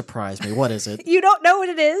 Oh, surprise me. What is it? You don't know what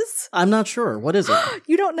it is? I'm not sure. What is it?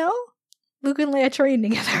 You don't know? Luke and Leia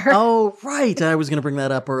training together. Oh, right. I was going to bring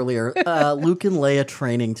that up earlier. Luke and Leia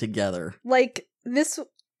training together. Like, this...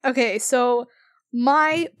 Okay, so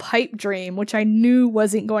my pipe dream, which I knew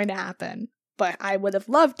wasn't going to happen, but I would have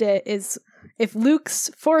loved it, is if Luke's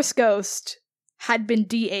Force Ghost had been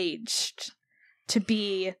de-aged to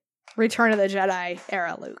be Return of the Jedi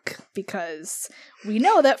era Luke, because we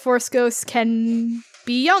know that Force Ghosts can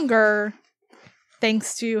be younger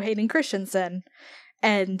thanks to Hayden Christensen,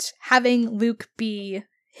 and having Luke be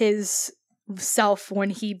his self when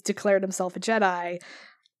he declared himself a Jedi,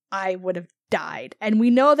 I would have died. And we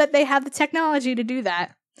know that they have the technology to do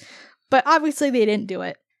that, but obviously they didn't do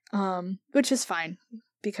it, which is fine,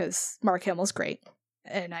 because Mark Hamill's great,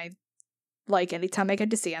 and I like anytime I get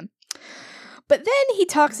to see him. But then he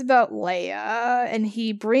talks about Leia, and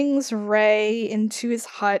he brings Rey into his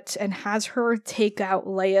hut and has her take out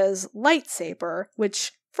Leia's lightsaber,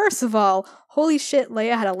 which, first of all, holy shit,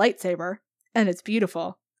 Leia had a lightsaber, and it's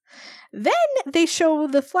beautiful. Then they show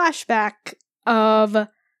the flashback of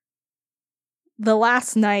the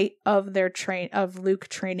last night of of Luke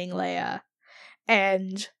training Leia,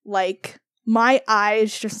 and like my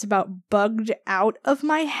eyes just about bugged out of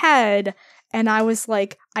my head, and I was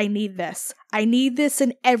like, I need this. I need this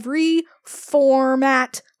in every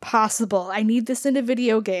format possible. I need this in a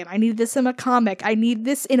video game. I need this in a comic. I need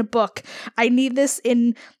this in a book. I need this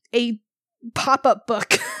in a pop-up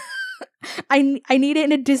book. I need it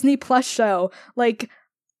in a Disney Plus show. Like,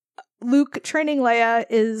 Luke training Leia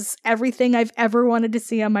is everything I've ever wanted to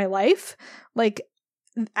see in my life. Like,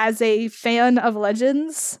 as a fan of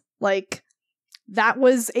Legends, like, that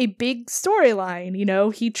was a big storyline, you know?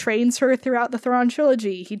 He trains her throughout the Thrawn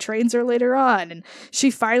trilogy. He trains her later on, and she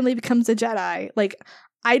finally becomes a Jedi. Like,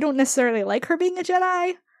 I don't necessarily like her being a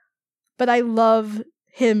Jedi, but I love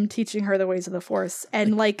him teaching her the ways of the Force.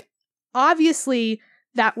 And, like, obviously,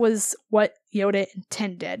 that was what Yoda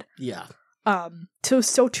intended. Yeah. To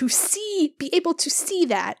be able to see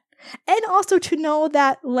that, and also to know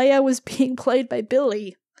that Leia was being played by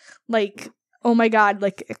Billy, like, oh my god,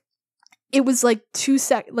 like, it was like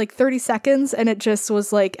 30 seconds, and it just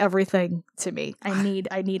was like everything to me. I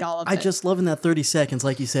need all of it. I just love in that 30 seconds,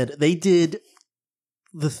 like you said, they did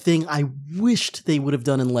the thing I wished they would have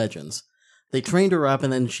done in Legends. They trained her up,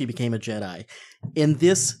 and then she became a Jedi. In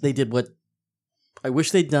this, they did what I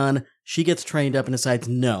wish they'd done. She gets trained up and decides,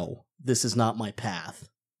 no, this is not my path.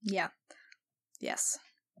 Yeah. Yes.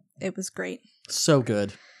 It was great. So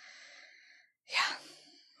good. Yeah.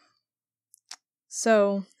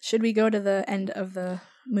 So, should we go to the end of the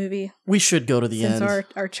movie? We should go to the end. Since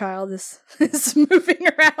our child is moving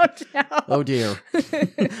around now. Oh dear.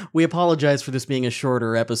 We apologize for this being a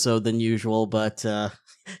shorter episode than usual, but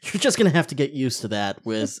you're just going to have to get used to that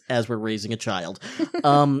as we're raising a child.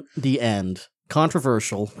 The end.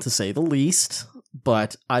 Controversial, to say the least,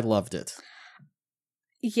 but I loved it.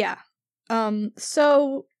 Yeah.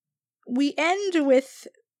 So we end with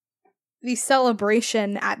the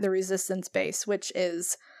celebration at the Resistance base, which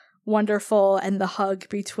is wonderful, and the hug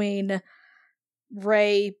between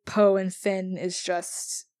Rey, Poe, and Finn is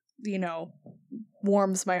just, you know,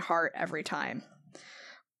 warms my heart every time.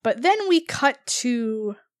 But then we cut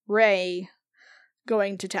to Rey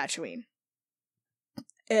going to Tatooine.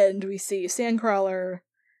 And we see Sandcrawler,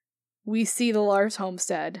 we see the Lars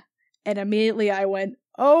homestead, and immediately I went,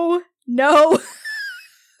 oh no!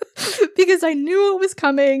 Because I knew it was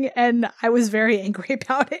coming, and I was very angry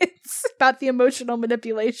about it, about the emotional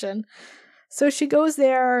manipulation. So she goes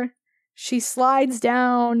there, she slides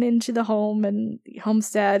down into the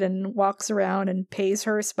homestead and walks around and pays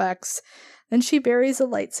her respects. Then she buries the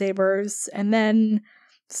lightsabers, and then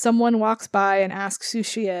someone walks by and asks who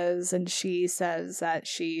she is, and she says that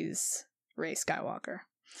she's Rey Skywalker.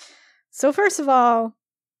 So first of all,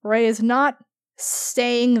 Rey is not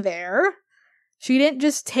staying there. She didn't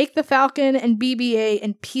just take the Falcon and BB-8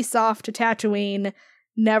 and peace off to Tatooine,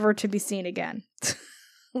 never to be seen again.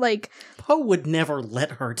 Like, Poe would never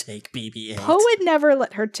let her take BB-8. Poe would never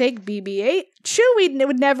let her take BB-8. Chewie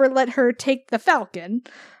would never let her take the Falcon.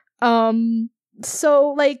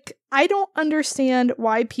 So, like, I don't understand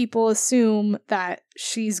why people assume that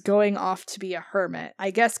she's going off to be a hermit. I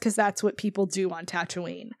guess because that's what people do on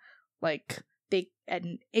Tatooine. Like,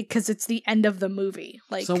 because it's the end of the movie.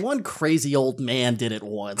 Like, so one crazy old man did it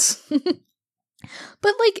once.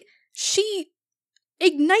 But, like, she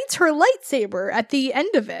ignites her lightsaber at the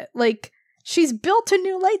end of it. Like, she's built a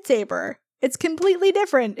new lightsaber. It's completely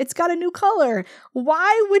different. It's got a new color.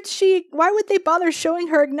 Why would they bother showing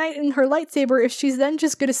her igniting her lightsaber if she's then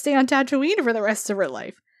just going to stay on Tatooine for the rest of her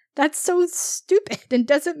life? That's so stupid and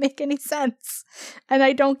doesn't make any sense. And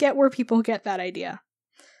I don't get where people get that idea.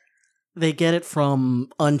 They get it from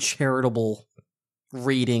uncharitable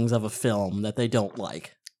readings of a film that they don't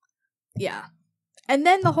like. Yeah. And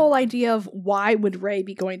then the whole idea of why would Rey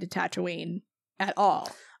be going to Tatooine at all?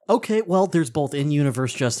 Okay, well, there's both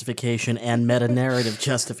in-universe justification and meta-narrative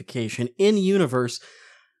justification. In-universe,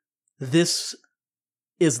 this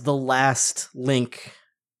is the last link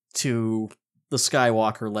to the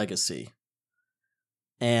Skywalker legacy.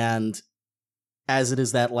 And as it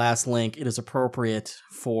is that last link, it is appropriate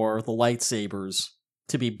for the lightsabers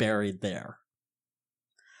to be buried there.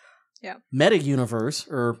 Yeah. Meta-universe,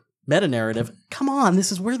 or meta-narrative, come on,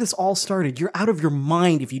 this is where this all started. You're out of your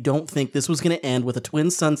mind if you don't think this was going to end with a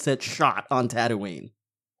twin sunset shot on Tatooine.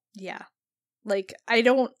 Yeah. Like, I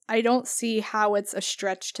don't see how it's a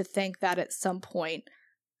stretch to think that at some point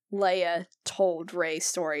Leia told Rey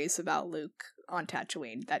stories about Luke on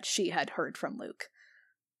Tatooine that she had heard from Luke.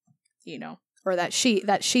 You know, or that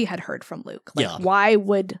she had heard from Luke. Like, yeah. Why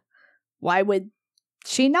would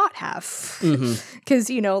she not have? Because,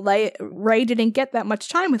 you know, Rey didn't get that much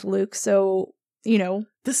time with Luke, so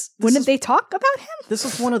wouldn't they talk about him? This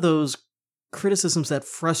is one of those criticisms that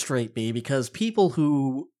frustrate me, because people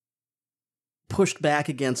who pushed back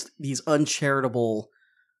against these uncharitable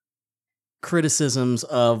criticisms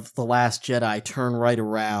of The Last Jedi turn right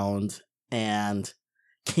around and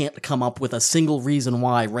can't come up with a single reason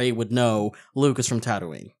why Rey would know Luke is from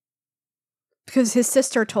Tatooine. Because his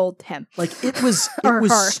sister told him. Like, it was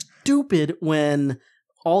stupid when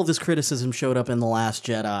all this criticism showed up in The Last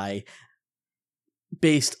Jedi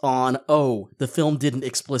based on, the film didn't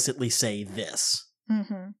explicitly say this.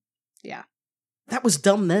 Mm-hmm. Yeah. That was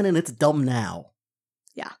dumb then, and it's dumb now.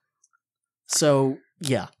 Yeah. So,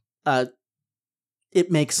 yeah. It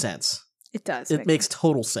makes sense. It does. It makes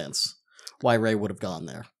total sense why Rey would have gone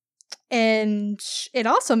there. And it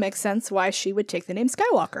also makes sense why she would take the name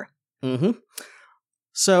Skywalker. Mm-hmm.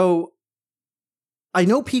 So, I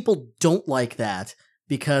know people don't like that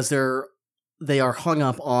because they are hung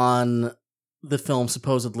up on the film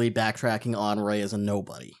supposedly backtracking on Rey as a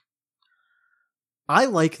nobody. I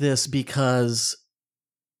like this because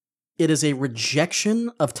it is a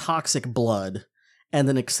rejection of toxic blood and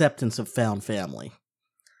an acceptance of found family.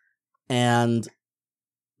 And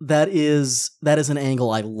that is an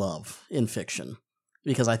angle I love in fiction,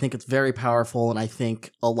 because I think it's very powerful, and I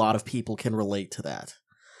think a lot of people can relate to that.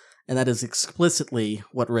 And that is explicitly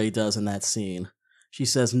what Rey does in that scene. She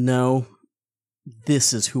says, no,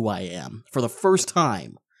 this is who I am. For the first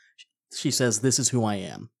time, she says, this is who I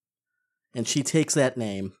am. And she takes that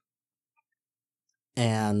name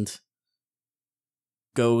and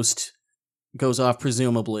goes off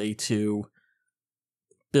presumably to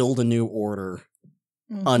build a new order,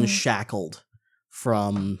 unshackled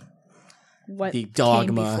from what the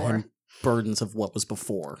dogma and burdens of what was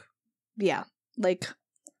before. Yeah.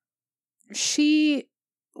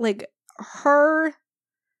 Her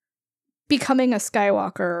becoming a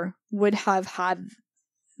Skywalker would have had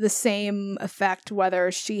the same effect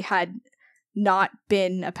whether she had not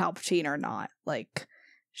been a Palpatine or not.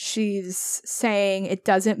 She's saying it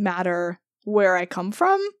doesn't matter where I come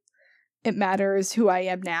from. It matters who I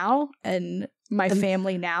am now and my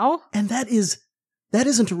family now. And that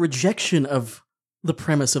isn't a rejection of the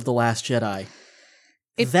premise of The Last Jedi.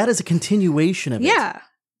 That is a continuation of it. Yeah.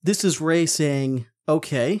 This is Rey saying,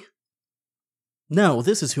 okay, no,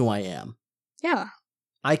 this is who I am. Yeah.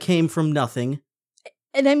 I came from nothing.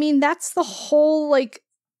 And I mean, that's the whole,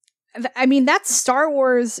 that's Star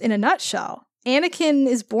Wars in a nutshell. Anakin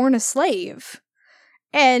is born a slave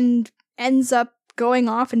and ends up going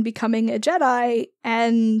off and becoming a Jedi,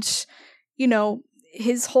 and,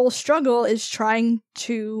 his whole struggle is trying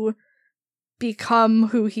to become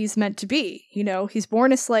who he's meant to be. He's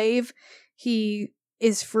born a slave, he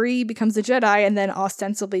is free, becomes a Jedi, and then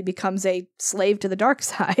ostensibly becomes a slave to the dark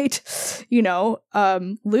side.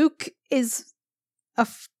 Luke is a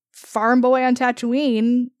farm boy on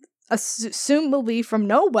Tatooine, assumably from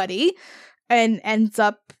nobody, and ends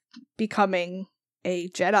up becoming a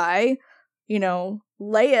Jedi.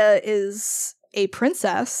 Leia is a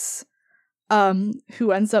princess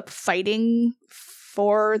who ends up fighting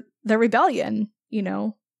for the rebellion.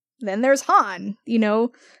 Then there's Han.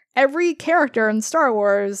 Every character in Star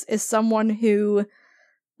Wars is someone who,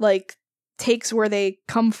 takes where they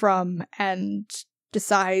come from and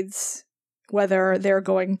decides whether they're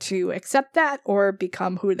going to accept that or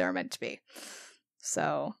become who they're meant to be.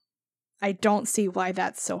 So, I don't see why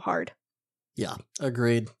that's so hard. Yeah,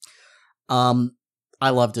 agreed. I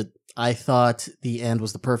loved it. I thought the end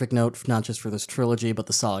was the perfect note, not just for this trilogy, but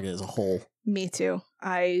the saga as a whole. Me too.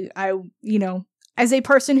 I as a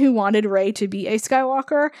person who wanted Rey to be a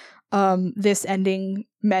Skywalker, this ending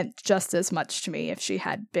meant just as much to me if she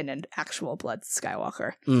had been an actual blood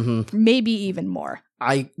Skywalker. Mm-hmm. Maybe even more.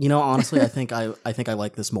 Honestly, I think I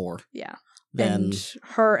like this more. Yeah. And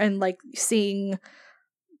her and seeing,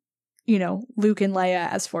 Luke and Leia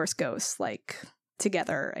as Force ghosts,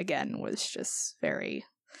 together again was just very,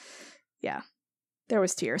 yeah. There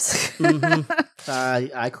was tears. Mm-hmm.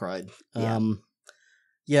 I cried.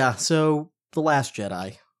 Yeah. So The Last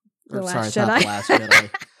Jedi. Not The Last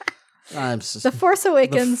Jedi. The Force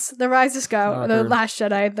Awakens, The Rise of Skywalker, The Last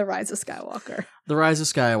Jedi, The Rise of Skywalker. The Rise of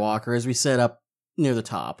Skywalker, as we said up near the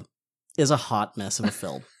top, is a hot mess of a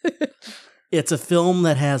film. It's a film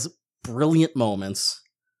that has brilliant moments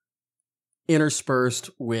interspersed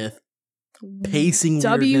with pacing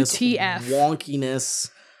weirdness, wonkiness,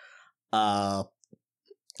 a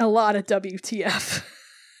lot of WTF.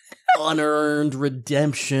 Unearned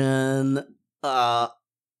redemption,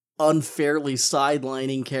 unfairly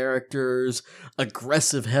sidelining characters,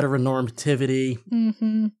 aggressive heteronormativity.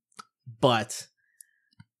 Mm-hmm. But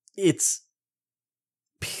it's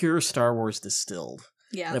pure Star Wars distilled.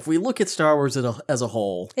 Yeah. And if we look at Star Wars as a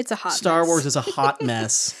whole, It's a hot Star mess. Wars is a hot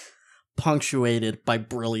mess punctuated by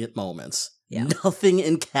brilliant moments. Yeah. Nothing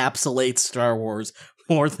encapsulates Star Wars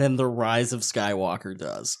more than The Rise of Skywalker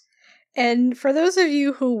does. And for those of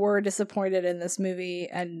you who were disappointed in this movie,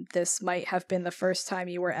 and this might have been the first time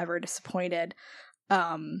you were ever disappointed,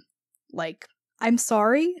 like, I'm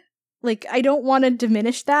sorry. Like, I don't want to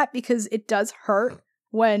diminish that because it does hurt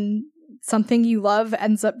when something you love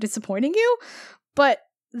ends up disappointing you, but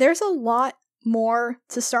there's a lot more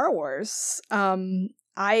to Star Wars.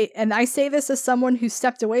 I say this as someone who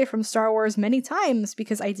stepped away from Star Wars many times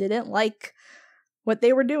because I didn't like what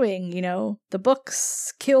they were doing. You know, the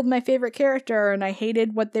books killed my favorite character and I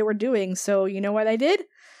hated what they were doing. So you know what I did?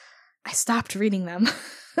 I stopped reading them.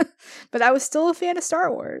 But I was still a fan of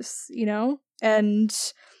Star Wars, you know? And,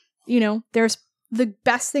 you know, there's the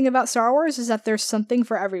best thing about Star Wars is that there's something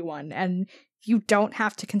for everyone and you don't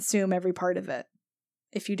have to consume every part of it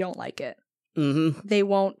if you don't like it. Mm-hmm. They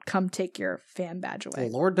won't come take your fan badge away.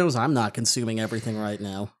 Well, Lord knows I'm not consuming everything right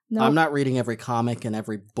now. No. I'm not reading every comic and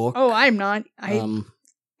every book. Oh, I'm not.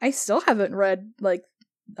 I still haven't read, like,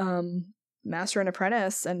 Master and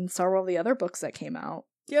Apprentice and several of the other books that came out.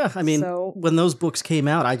 Yeah, I mean, So- when those books came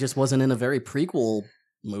out, I just wasn't in a very prequel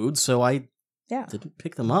mood, so I didn't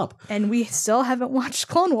pick them up. And we still haven't watched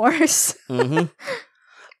Clone Wars.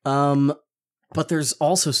 Mm-hmm. But there's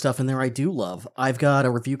also stuff in there I do love. I've got a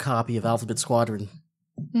review copy of Alphabet Squadron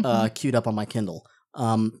queued up on my Kindle.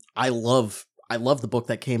 I love the book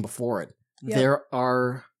that came before it. Yep.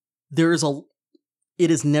 It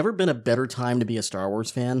has never been a better time to be a Star Wars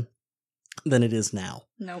fan than it is now.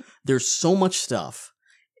 Nope. There's so much stuff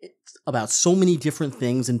about so many different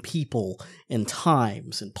things and people and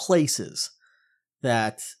times and places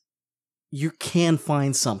that you can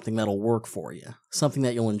find something that'll work for you, something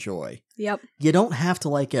that you'll enjoy. Yep. You don't have to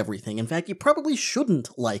like everything. In fact, you probably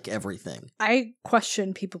shouldn't like everything. I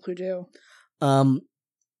question people who do.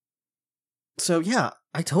 So yeah,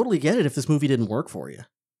 I totally get it if this movie didn't work for you.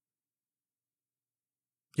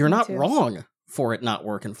 You're Me not too. wrong for it not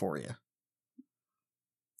working for you.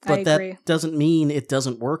 I But agree. that doesn't mean it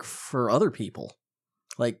doesn't work for other people.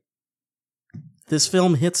 Like, this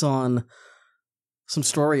film hits on some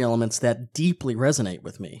story elements that deeply resonate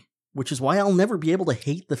with me, which is why I'll never be able to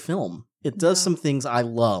hate the film. It does No. some things I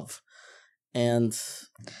love, and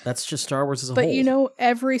that's just Star Wars as a whole. But you know,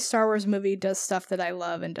 every Star Wars movie does stuff that I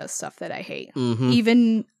love and does stuff that I hate. Mhm.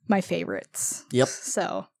 Even my favorites. Yep.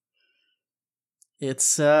 So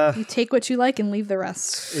It's you take what you like and leave the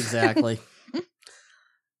rest. exactly.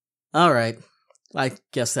 All right. I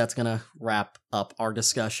guess that's gonna wrap up our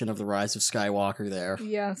discussion of The Rise of Skywalker there.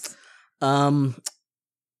 Yes.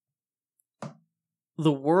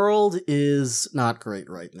 The world is not great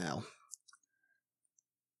right now.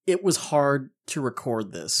 It was hard to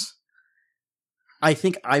record this. I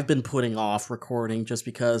think I've been putting off recording just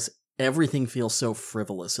because everything feels so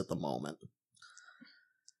frivolous at the moment.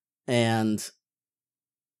 And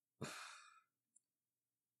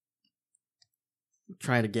I'm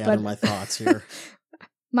trying to gather my thoughts here.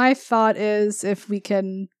 My thought is if we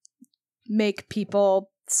can make people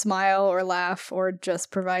smile or laugh or just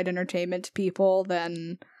provide entertainment to people,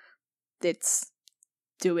 then it's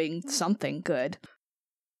doing something good.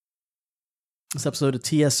 This episode of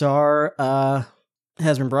TSR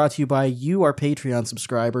has been brought to you by you, our Patreon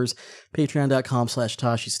subscribers.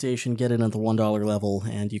 Patreon.com/Tashi Station. Get in at the $1 level,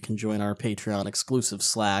 and you can join our Patreon exclusive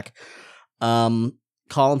Slack.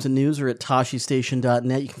 Columns and news are at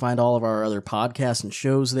TashiStation.net. You can find all of our other podcasts and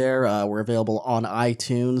shows there. We're available on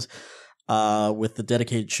iTunes with the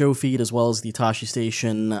dedicated show feed, as well as the Tashi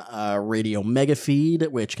Station radio mega feed,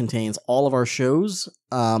 which contains all of our shows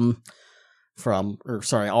all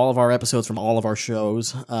of our episodes from all of our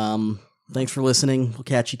shows. Thanks for listening. We'll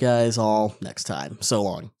catch you guys all next time. So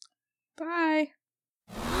long. Bye.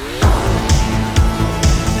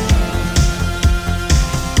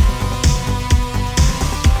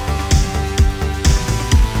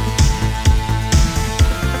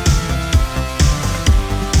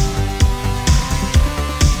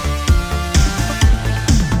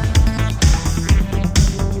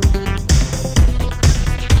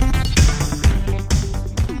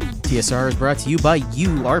 TSR is brought to you by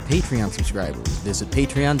you, our Patreon subscribers. Visit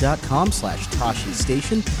patreon.com/Tashi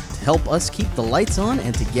Station to help us keep the lights on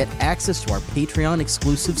and to get access to our Patreon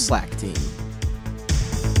exclusive Slack team.